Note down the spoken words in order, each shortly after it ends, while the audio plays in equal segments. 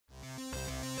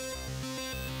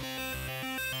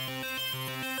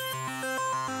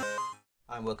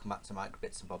and welcome back to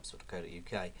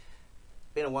microbits.co.uk.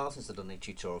 Been a while since I've done a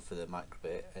tutorial for the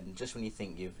microbit, and just when you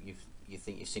think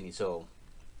you've seen it all,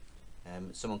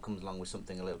 someone comes along with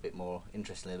something a little bit more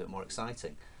interesting, a little bit more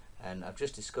exciting. And I've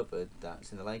just discovered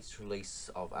that in the latest release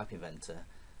of Appinventor,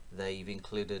 they've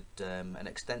included an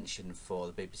extension for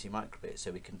the BBC microbit,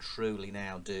 so we can truly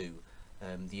now do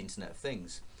the Internet of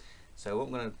Things. So what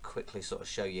I'm going to quickly sort of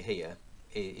show you here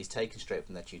is taken straight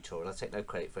from their tutorial. I take no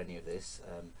credit for any of this.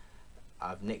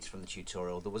 I've nicked from the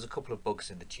tutorial. There was a couple of bugs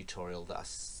in the tutorial that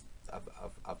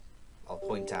I'll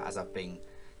point out as I've been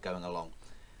going along.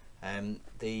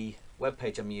 The web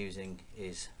page I'm using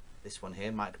is this one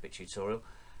here, Microbit tutorial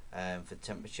for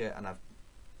temperature, and if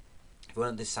you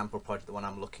want this sample project, the one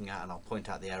I'm looking at, and I'll point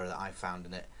out the error that I found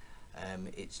in it,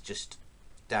 it's just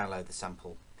download the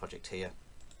sample project here.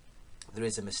 There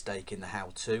is a mistake in the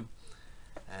how-to.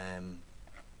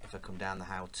 If I come down the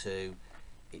how-to,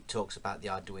 it talks about the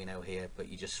Arduino here, but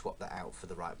you just swap that out for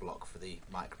the right block, for the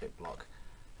Microbit block.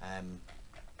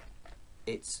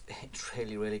 It's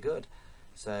really good.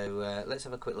 So let's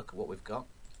have a quick look at what we've got,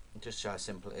 just show how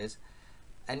simple it is.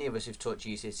 Any of us who've taught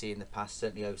GCSE in the past,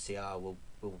 certainly OCR, will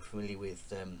be familiar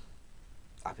with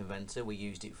Appinventor. We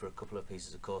used it for a couple of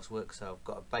pieces of coursework. So I've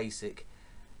got a basic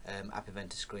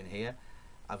Appinventor screen here.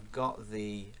 I've got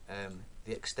the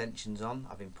extensions on.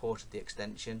 I've imported the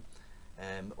extension.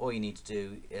 All you need to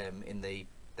do in the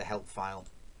help file,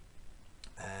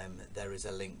 there is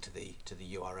a link to the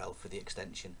URL for the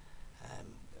extension.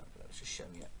 Let's just show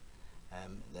you it.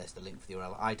 There's the link for the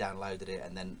URL. I downloaded it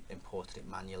and then imported it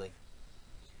manually.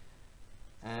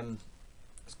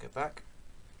 Let's go back,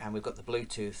 and we've got the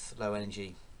Bluetooth low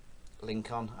energy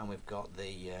link on, and we've got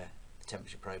the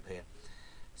temperature probe here.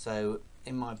 So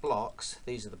in my blocks,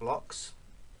 these are the blocks.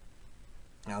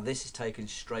 Now this is taken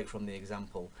straight from the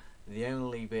example. The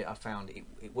only bit I found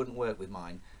it wouldn't work with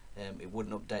mine, it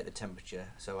wouldn't update the temperature,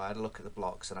 so I had a look at the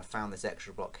blocks and I found this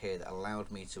extra block here that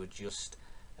allowed me to adjust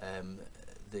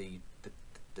the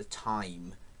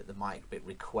time that the microbit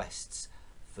requests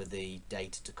for the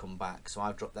data to come back. So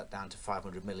I've dropped that down to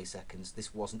 500 milliseconds.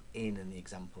 This wasn't in the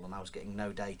example, and I was getting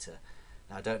no data.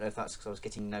 Now I don't know if that's because I was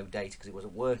getting no data because it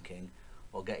wasn't working,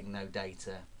 or getting no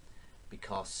data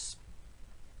because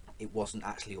it wasn't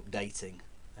actually updating.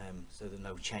 So there's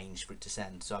no change for it to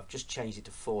send. So I've just changed it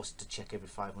to force it to check every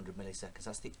 500 milliseconds.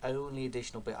 That's the only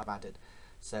additional bit I've added.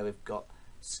 So we've got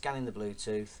scanning the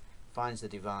Bluetooth, finds the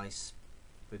device,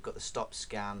 we've got the stop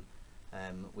scan,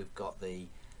 we've got the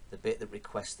bit that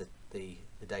requests the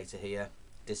data here,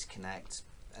 disconnect,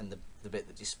 and the bit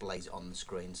that displays it on the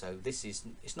screen. So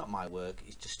it's not my work,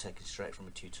 it's just taken straight from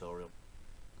a tutorial.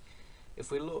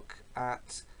 If we look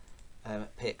at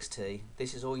PXT,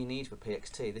 this is all you need for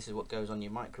PXT. This is what goes on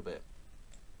your microbit.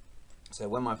 So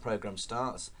when my program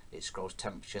starts, it scrolls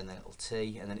temperature and then little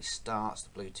T, and then it starts the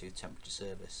Bluetooth temperature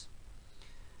service.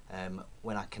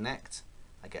 When I connect,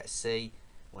 I get a C.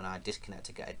 When I disconnect,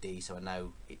 I get a D, so I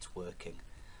know it's working.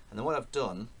 And then what I've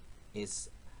done is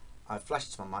I've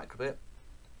flashed it to my microbit,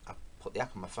 I've put the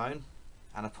app on my phone,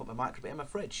 and I've put my microbit in my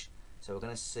fridge. So we're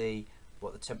going to see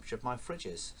what the temperature of my fridge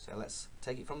is. So let's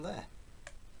take it from there.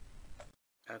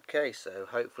 Okay, so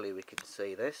hopefully we can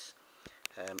see this.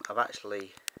 I've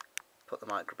actually put the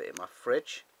microbit in my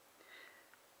fridge,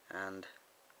 and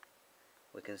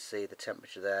we can see the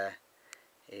temperature there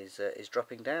is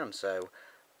dropping down. So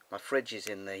my fridge is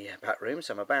in the back room,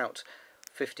 so I'm about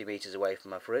 50 meters away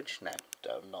from my fridge. No,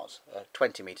 I'm not.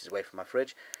 20 meters away from my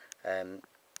fridge.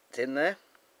 It's in there.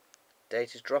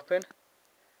 Data's dropping.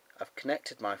 I've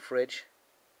connected my fridge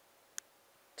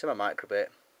to my microbit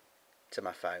to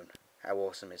my phone. How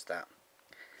awesome is that?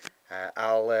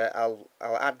 I'll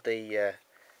add the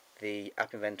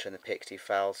Appinventor and the PXT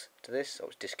files to this. I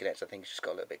was disconnected. I think it's just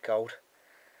got a little bit cold.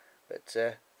 But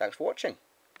thanks for watching.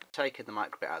 Taking the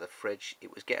microbit out of the fridge,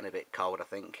 it was getting a bit cold, I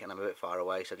think, and I'm a bit far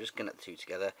away, so I'm just going to get the two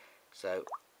together. So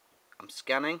I'm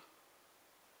scanning.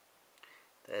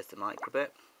 There's the microbit.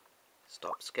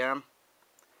 Stop scan.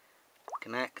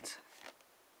 Connect.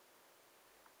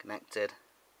 Connected.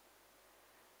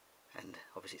 And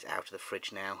obviously it's out of the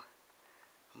fridge now,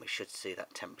 and we should see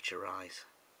that temperature rise.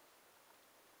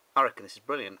 I reckon this is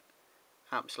brilliant.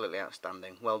 Absolutely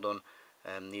outstanding. Well done,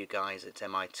 you guys at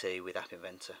MIT with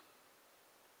Appinventor.